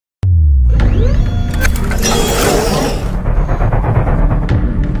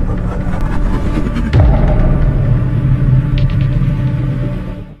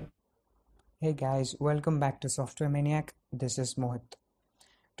guys, welcome back to Software Maniac. This is Mohit.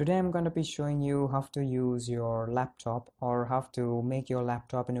 Today I'm going to be showing you how to use your laptop or how to make your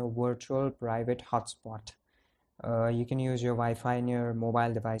laptop in a virtual private hotspot. You can use your Wi-Fi in your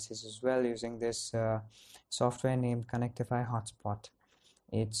mobile devices as well using this software named Connectify Hotspot.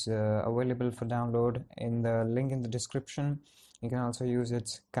 It's available for download in the link in the description. You can also use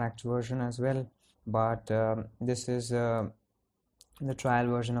its Connect version as well, but this is the trial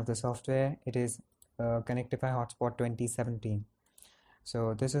version of the software. It is Connectify Hotspot 2017.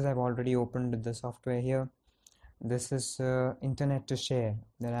 So this is, I've already opened the software here. This is internet to share,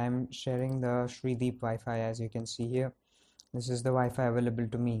 that I'm sharing the Shrideep Wi-Fi. As you can see here, this is the Wi-Fi available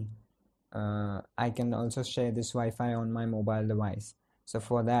to me. I can also share this Wi-Fi on my mobile device. So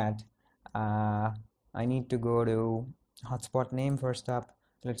for that, I need to go to hotspot name first up.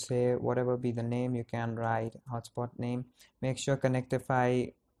 Let's say whatever be the name, you can write hotspot name. Make sure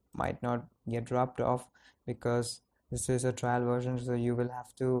Connectify might not get dropped off because this is a trial version, so you will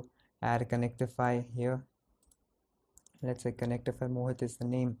have to add Connectify here. Let's say Connectify Mohit is the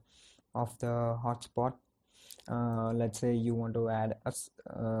name of the hotspot. Let's say you want to add a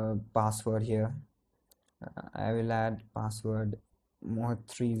password here. I will add password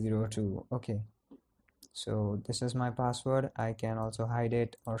Mohit302. Okay, so this is my password. I can also hide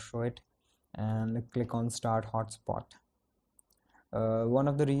it or show it and click on start hotspot. One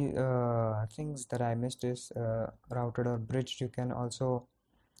of the things that I missed is routed or bridged. You can also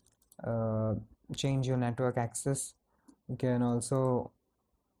change your network access. You can also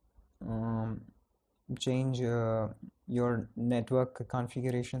change your network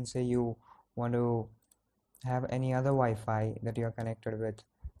configuration. Say you want to have any other Wi-Fi that you are connected with.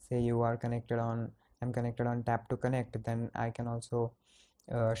 Say you are connected on, I'm connected on tap to connect, then I can also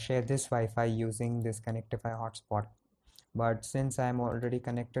share this Wi-Fi using this Connectify hotspot. But since I'm already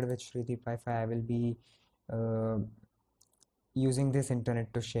connected with Shrideep Wi-Fi, I will be using this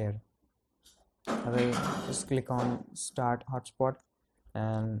internet to share. I will just click on start hotspot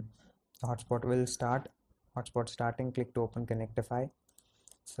and the hotspot will start. Hotspot starting, click to open Connectify.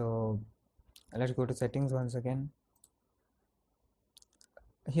 So let's go to settings once again.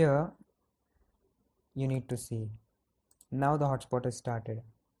 Here you need to see now the hotspot is started,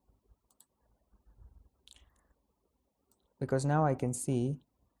 because now I can see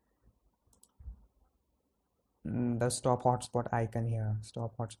the stop hotspot icon here,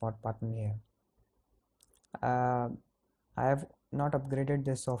 stop hotspot button here. I have not upgraded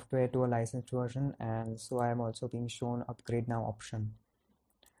this software to a licensed version, and so I am also being shown upgrade now option.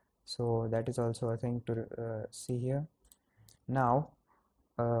 So that is also a thing to see here. Now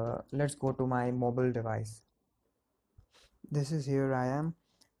let's go to my mobile device. This is here I am,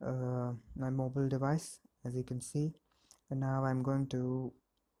 my mobile device, as you can see. And now I'm going to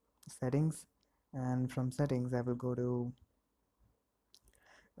settings, and from settings I will go to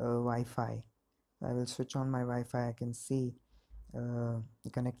Wi-Fi. I will switch on my Wi-Fi. I can see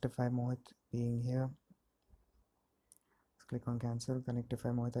Connectify Mohit being here. Let's click on cancel.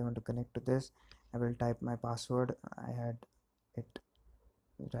 Connectify Mohit, I want to connect to this. I will type my password. I had it.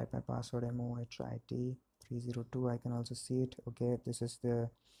 Type my password MOHIT302. I can also see it. Okay, this is the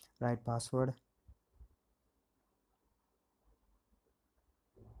right password.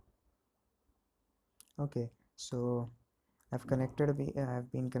 Okay, so I've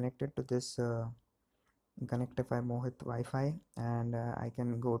been connected to this Connectify Mohit Wi-Fi, and I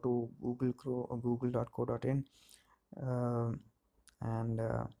can go to google.co.in and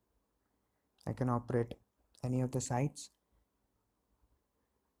I can operate any of the sites.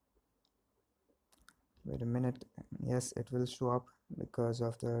 Wait a minute. Yes, it will show up because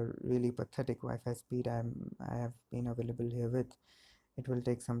of the really pathetic Wi-Fi speed I have been available here with. It will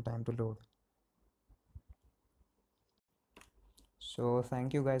take some time to load. So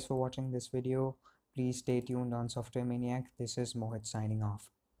thank you guys for watching this video. Please stay tuned on Software Maniac. This is Mohit signing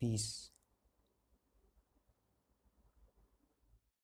off. Peace.